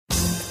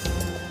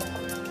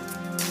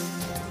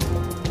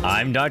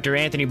I'm Dr.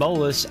 Anthony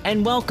Bolus,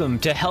 and welcome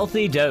to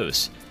Healthy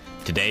Dose.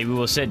 Today we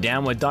will sit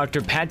down with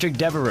Dr. Patrick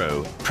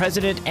Devereaux,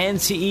 President and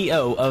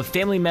CEO of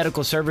Family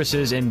Medical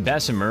Services in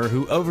Bessemer,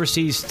 who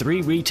oversees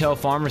 3 retail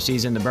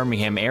pharmacies in the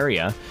Birmingham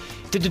area,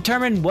 to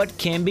determine what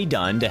can be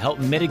done to help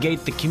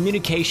mitigate the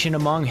communication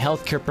among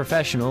healthcare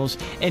professionals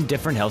in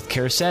different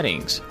healthcare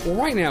settings. Well,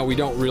 right now we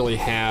don't really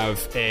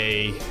have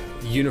a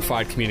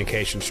unified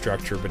communication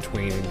structure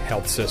between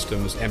health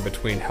systems and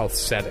between health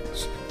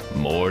settings.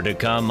 More to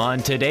come on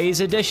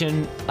today's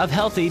edition of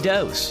Healthy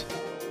Dose.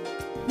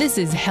 This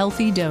is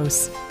Healthy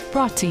Dose,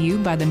 brought to you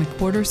by the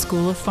McWhorter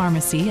School of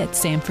Pharmacy at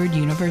Samford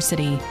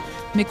University.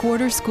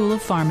 McWhorter School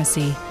of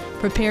Pharmacy,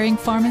 preparing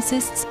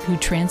pharmacists who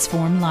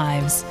transform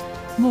lives.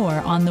 More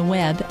on the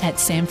web at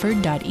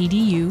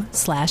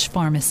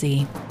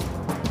samford.edu/pharmacy.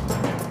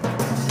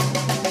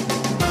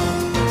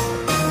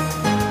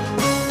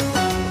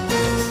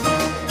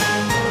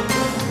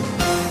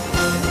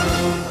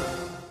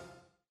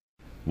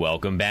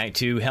 Welcome back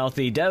to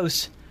Healthy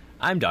Dose.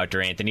 I'm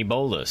Dr. Anthony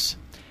Bolus.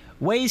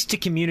 Ways to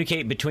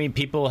communicate between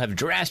people have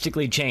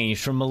drastically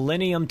changed from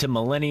millennium to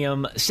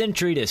millennium,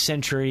 century to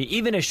century,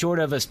 even as short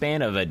of a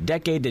span of a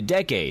decade to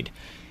decade.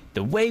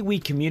 The way we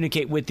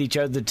communicate with each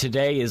other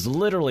today is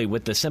literally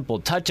with the simple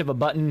touch of a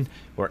button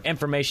where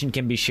information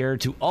can be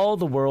shared to all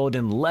the world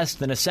in less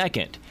than a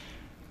second.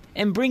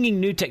 And bringing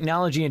new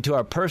technology into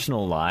our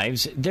personal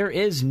lives, there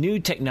is new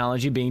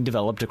technology being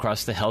developed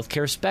across the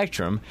healthcare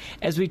spectrum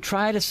as we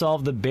try to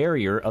solve the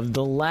barrier of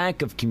the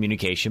lack of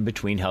communication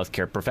between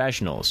healthcare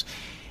professionals.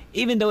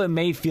 Even though it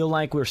may feel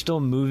like we're still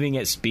moving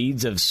at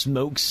speeds of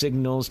smoke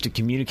signals to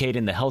communicate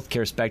in the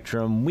healthcare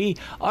spectrum, we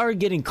are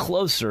getting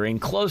closer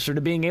and closer to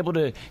being able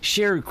to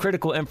share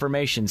critical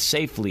information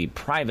safely,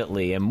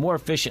 privately, and more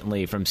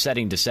efficiently from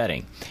setting to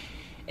setting.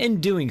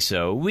 In doing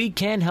so, we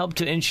can help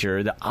to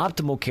ensure the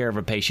optimal care of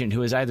a patient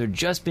who is either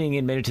just being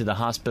admitted to the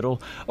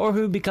hospital or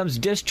who becomes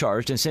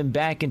discharged and sent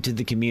back into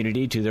the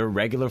community to their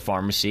regular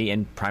pharmacy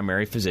and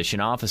primary physician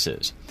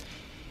offices.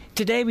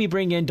 Today we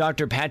bring in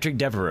Dr. Patrick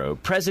Devereaux,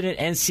 President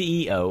and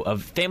CEO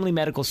of Family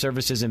Medical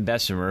Services in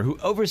Bessemer, who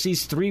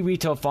oversees 3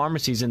 retail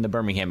pharmacies in the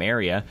Birmingham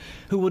area,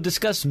 who will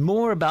discuss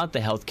more about the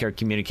healthcare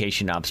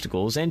communication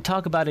obstacles and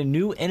talk about a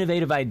new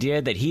innovative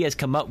idea that he has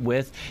come up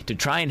with to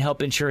try and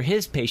help ensure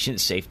his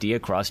patients' safety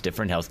across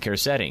different healthcare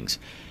settings.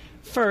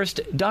 First,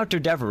 Dr.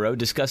 Devereaux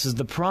discusses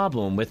the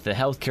problem with the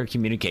healthcare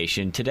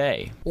communication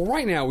today. Well,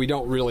 right now we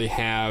don't really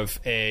have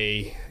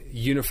a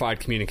unified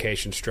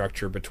communication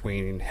structure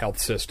between health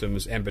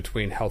systems and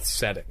between health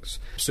settings.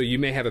 So you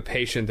may have a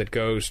patient that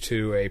goes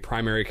to a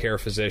primary care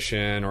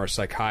physician or a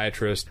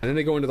psychiatrist, and then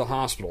they go into the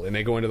hospital. They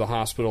may go into the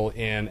hospital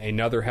in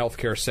another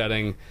healthcare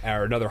setting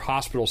or another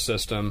hospital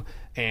system,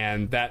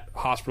 and that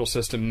hospital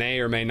system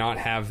may or may not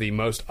have the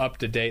most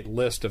up-to-date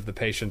list of the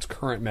patient's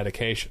current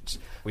medications.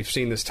 We've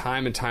seen this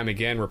time and time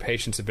again where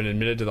patients have been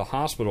admitted to the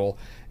hospital,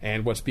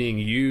 and what's being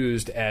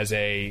used as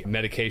a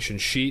medication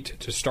sheet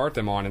to start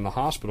them on in the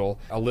hospital,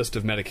 a list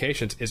of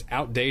medications, is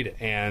outdated,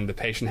 and the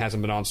patient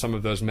hasn't been on some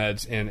of those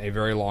meds in a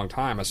very long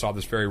time. I saw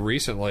this very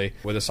recently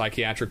with a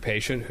psychiatric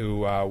patient who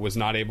was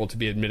not able to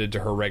be admitted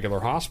to her regular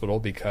hospital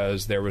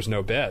because there was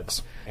no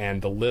beds,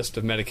 and the list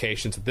of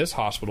medications that this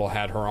hospital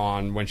had her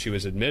on when she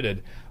was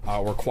admitted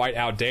were quite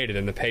outdated,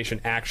 and the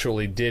patient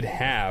actually did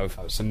have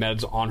some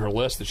meds on her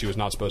list that she was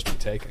not supposed to be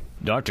taking.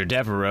 Dr.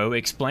 Devereaux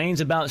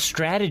explains about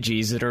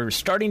strategies that are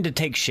starting to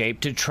take shape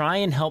to try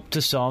and help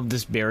to solve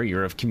this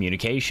barrier of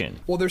communication.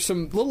 Well, there's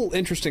some little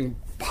interesting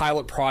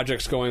pilot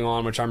projects going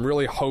on, which I'm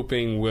really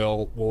hoping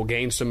will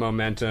gain some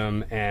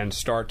momentum and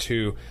start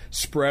to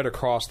spread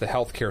across the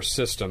healthcare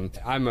system.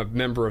 I'm a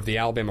member of the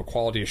Alabama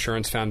Quality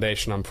Assurance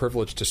Foundation. I'm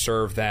privileged to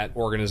serve that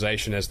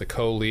organization as the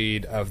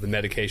co-lead of the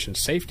Medication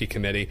Safety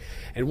Committee.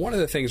 And one of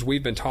the things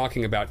we've been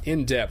talking about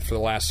in depth for the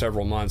last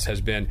several months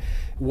has been,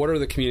 what are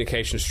the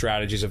communication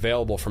strategies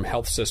available from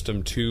health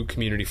system to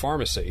community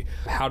pharmacy?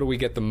 How do we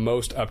get the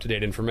most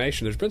up-to-date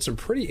information? There's been some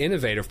pretty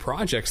innovative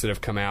projects that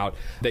have come out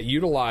that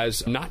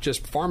utilize not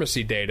just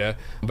pharmacy data,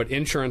 but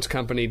insurance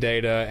company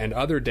data and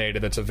other data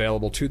that's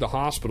available to the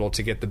hospital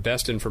to get the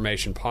best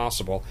information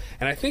possible.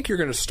 And I think you're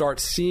going to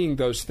start seeing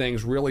those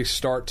things really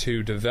start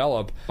to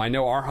develop. I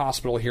know our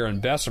hospital here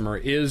in Bessemer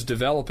is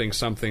developing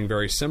something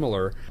very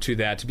similar to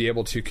that, to be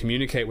able to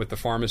communicate with the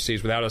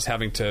pharmacies without us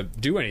having to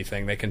do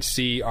anything. They can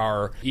see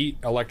our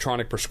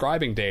electronic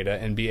prescribing data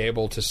and be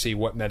able to see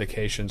what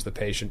medications the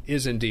patient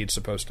is indeed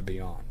supposed to be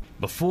on.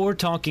 Before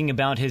talking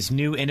about his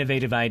new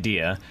innovative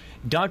idea,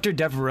 Dr.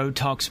 Devereaux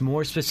talks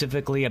more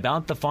specifically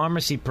about the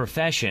pharmacy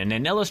profession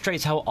and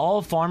illustrates how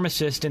all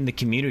pharmacists in the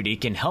community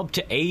can help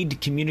to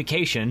aid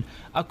communication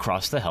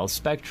across the health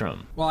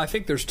spectrum. Well, I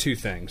think there's 2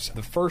 things.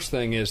 The first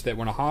thing is that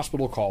when a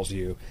hospital calls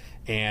you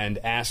and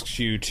asks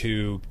you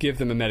to give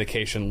them a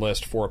medication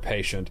list for a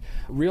patient,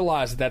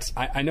 realize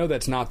I know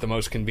that's not the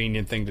most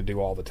convenient thing to do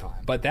all the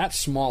time. But that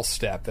small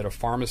step that a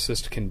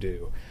pharmacist can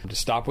do to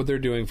stop what they're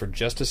doing for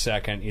just a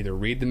second, either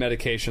read the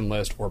medication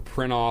list or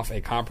print off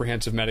a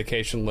comprehensive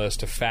medication list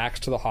to fax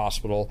to the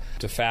hospital,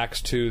 to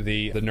fax to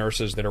the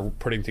nurses that are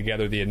putting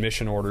together the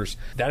admission orders,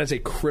 that is a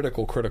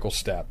critical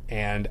step.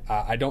 And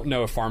I don't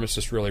know if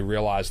pharmacists really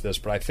realize this,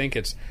 but I think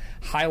it's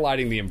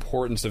highlighting the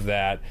importance of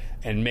that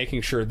and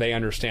making sure they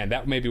understand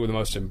that may be the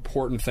most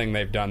important thing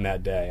they've done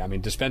that day. I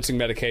mean, dispensing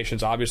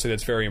medications, obviously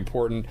that's very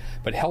important,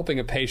 but helping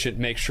a patient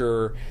make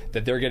sure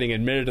that they're getting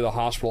admitted to the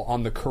hospital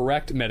on the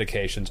correct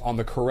medications, on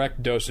the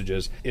correct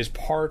dosages, is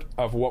part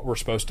of what we're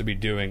supposed to be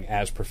doing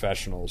as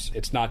professionals.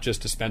 It's not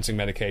just dispensing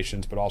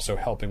medications, but also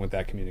helping with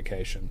that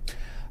communication.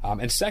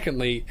 And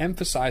secondly,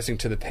 emphasizing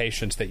to the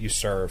patients that you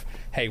serve,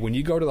 hey, when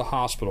you go to the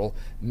hospital,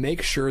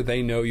 make sure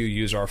they know you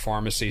use our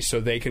pharmacy so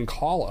they can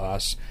call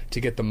us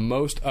to get the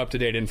most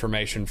up-to-date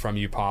information from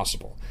you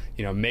possible.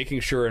 You know,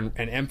 making sure and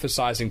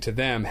emphasizing to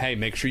them, hey,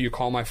 make sure you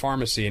call my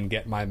pharmacy and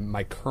get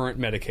my current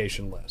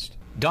medication list.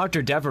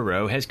 Dr.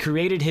 Devereaux has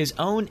created his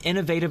own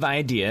innovative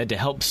idea to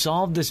help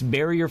solve this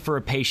barrier for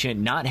a patient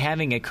not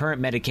having a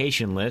current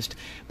medication list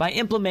by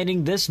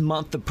implementing this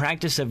month the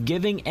practice of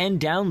giving and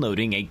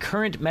downloading a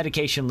current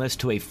medication list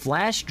to a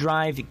flash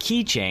drive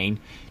keychain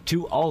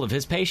to all of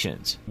his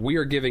patients. We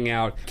are giving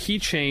out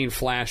keychain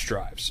flash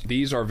drives.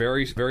 These are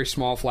very, very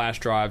small flash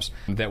drives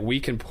that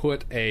we can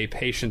put a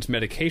patient's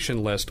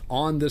medication list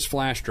on this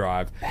flash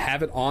drive,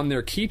 have it on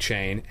their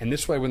keychain, and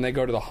this way when they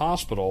go to the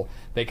hospital,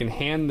 they can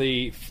hand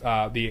the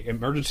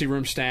emergency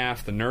room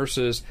staff, the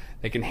nurses,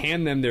 they can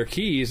hand them their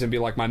keys and be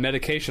like, my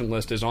medication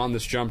list is on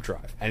this jump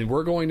drive. And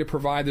we're going to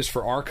provide this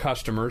for our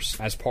customers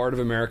as part of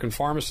American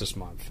Pharmacist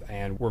Month.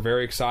 And we're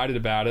very excited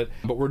about it.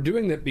 But we're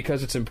doing that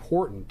because it's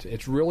important.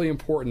 It's really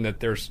important that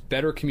there's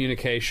better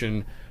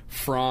communication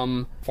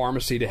from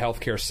pharmacy to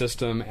healthcare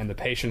system, and the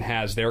patient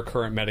has their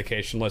current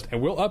medication list.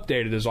 And we'll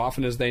update it as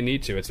often as they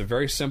need to. It's a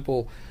very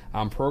simple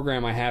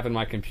program I have in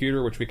my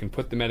computer, which we can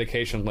put the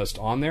medication list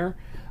on there.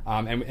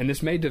 And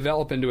this may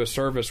develop into a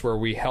service where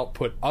we help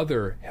put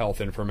other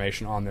health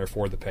information on there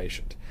for the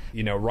patient.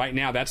 You know, right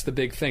now, that's the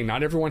big thing.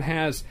 Not everyone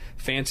has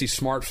fancy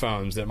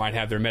smartphones that might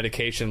have their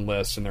medication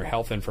lists and their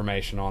health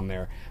information on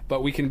there.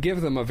 But we can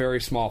give them a very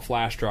small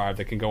flash drive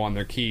that can go on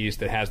their keys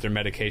that has their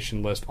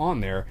medication list on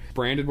there,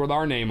 branded with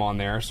our name on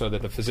there, so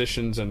that the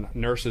physicians and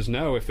nurses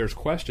know if there's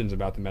questions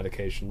about the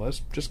medication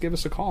list, just give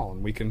us a call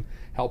and we can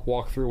help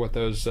walk through what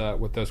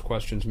those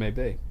questions may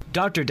be.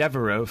 Dr.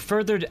 Devereaux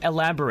further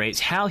elaborates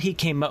how he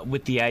came up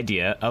with the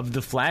idea of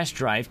the flash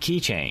drive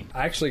keychain.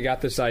 I actually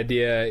got this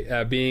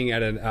idea being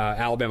at an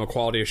Alabama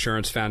Quality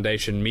Assurance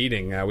Foundation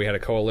meeting. We had a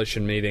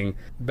coalition meeting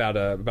about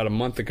a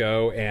month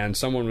ago, and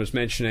someone was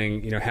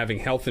mentioning, you know, having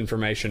health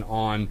information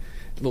on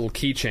little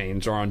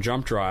keychains or on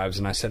jump drives,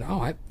 and I said,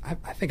 I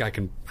think I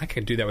can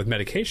do that with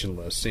medication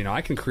lists. You know, I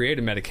can create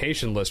a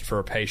medication list for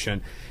a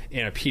patient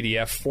in a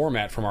PDF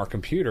format from our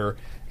computer,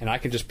 and I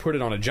can just put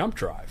it on a jump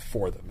drive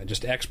for them and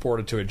just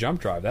export it to a jump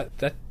drive.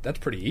 That's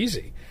pretty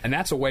easy. And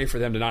that's a way for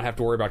them to not have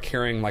to worry about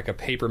carrying like a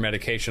paper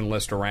medication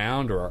list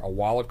around or a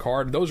wallet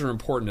card. Those are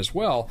important as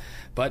well,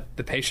 but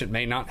the patient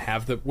may not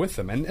have them with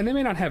them. And they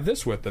may not have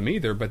this with them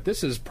either, but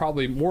this is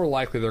probably more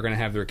likely they're going to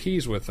have their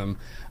keys with them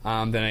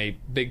than a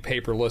big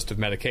paper list of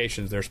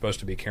medications they're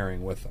supposed to be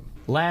carrying with them.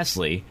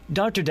 Lastly,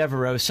 Dr.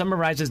 Devereaux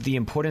summarizes the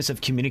importance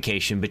of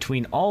communication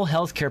between all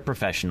healthcare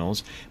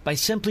professionals by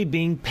simply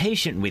being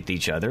patient with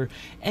each other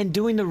and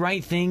doing the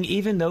right thing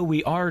even though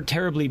we are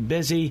terribly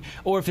busy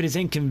or if it is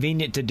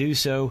inconvenient to do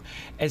so,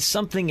 as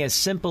something as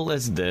simple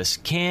as this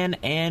can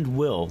and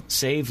will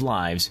save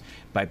lives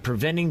by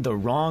preventing the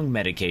wrong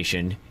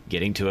medication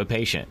getting to a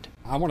patient.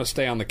 I want to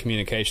stay on the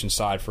communication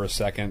side for a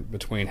second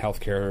between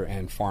healthcare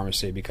and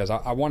pharmacy because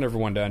I want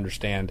everyone to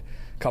understand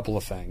a couple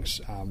of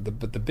things.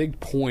 But the big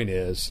point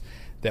is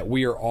that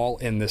we are all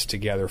in this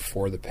together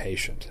for the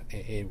patient.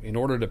 In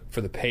order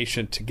for the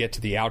patient to get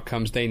to the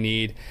outcomes they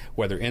need,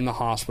 whether in the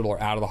hospital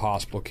or out of the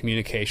hospital,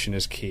 communication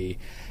is key.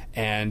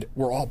 And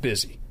we're all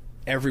busy.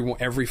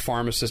 Every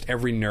pharmacist,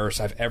 every nurse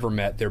I've ever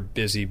met, they're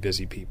busy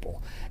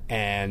people.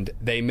 And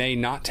they may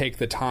not take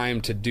the time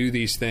to do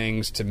these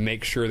things to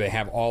make sure they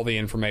have all the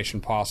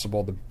information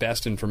possible, the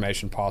best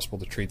information possible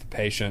to treat the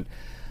patient.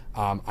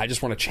 I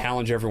just want to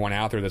challenge everyone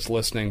out there that's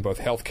listening, both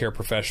healthcare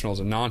professionals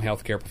and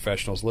non-healthcare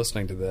professionals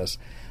listening to this,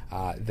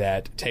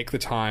 that take the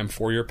time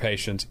for your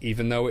patients,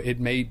 even though it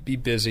may be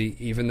busy,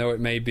 even though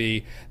it may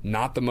be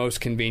not the most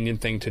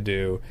convenient thing to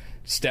do.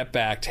 Step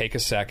back, take a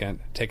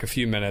second, take a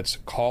few minutes,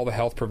 call the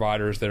health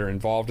providers that are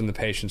involved in the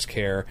patient's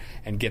care,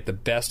 and get the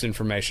best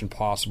information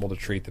possible to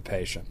treat the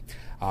patient.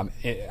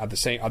 At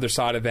the other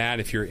side of that,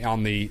 if you're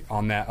on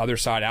that other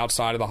side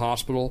outside of the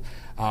hospital,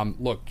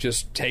 look,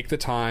 just take the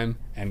time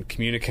and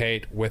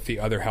communicate with the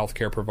other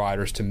healthcare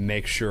providers to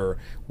make sure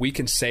we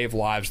can save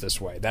lives this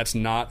way. That is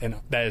not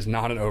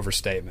an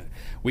overstatement.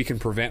 We can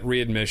prevent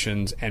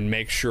readmissions and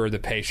make sure the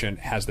patient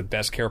has the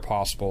best care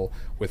possible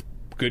with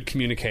good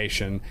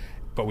communication,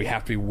 but we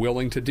have to be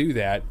willing to do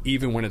that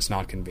even when it's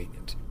not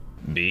convenient.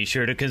 Be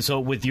sure to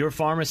consult with your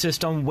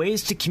pharmacist on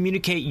ways to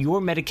communicate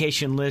your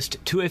medication list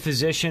to a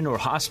physician or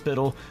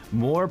hospital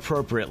more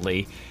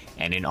appropriately.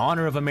 And in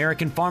honor of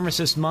American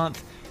Pharmacist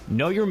Month,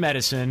 know your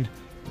medicine,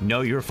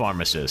 know your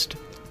pharmacist.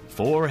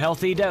 For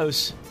Healthy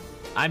Dose,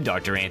 I'm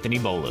Dr. Anthony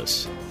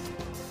Bolus.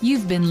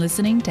 You've been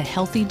listening to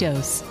Healthy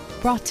Dose,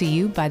 brought to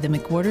you by the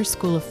McWhorter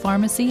School of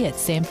Pharmacy at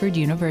Samford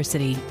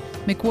University.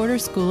 McWhorter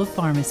School of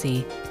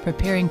Pharmacy,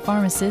 preparing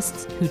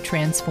pharmacists who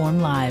transform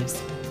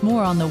lives.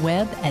 More on the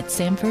web at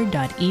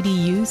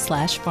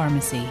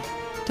samford.edu/pharmacy.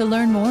 To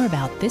learn more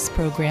about this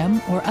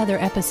program or other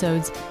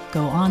episodes,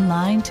 go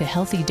online to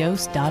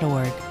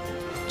healthydose.org.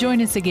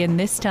 Join us again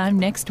this time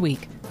next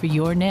week for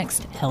your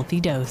next Healthy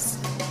Dose.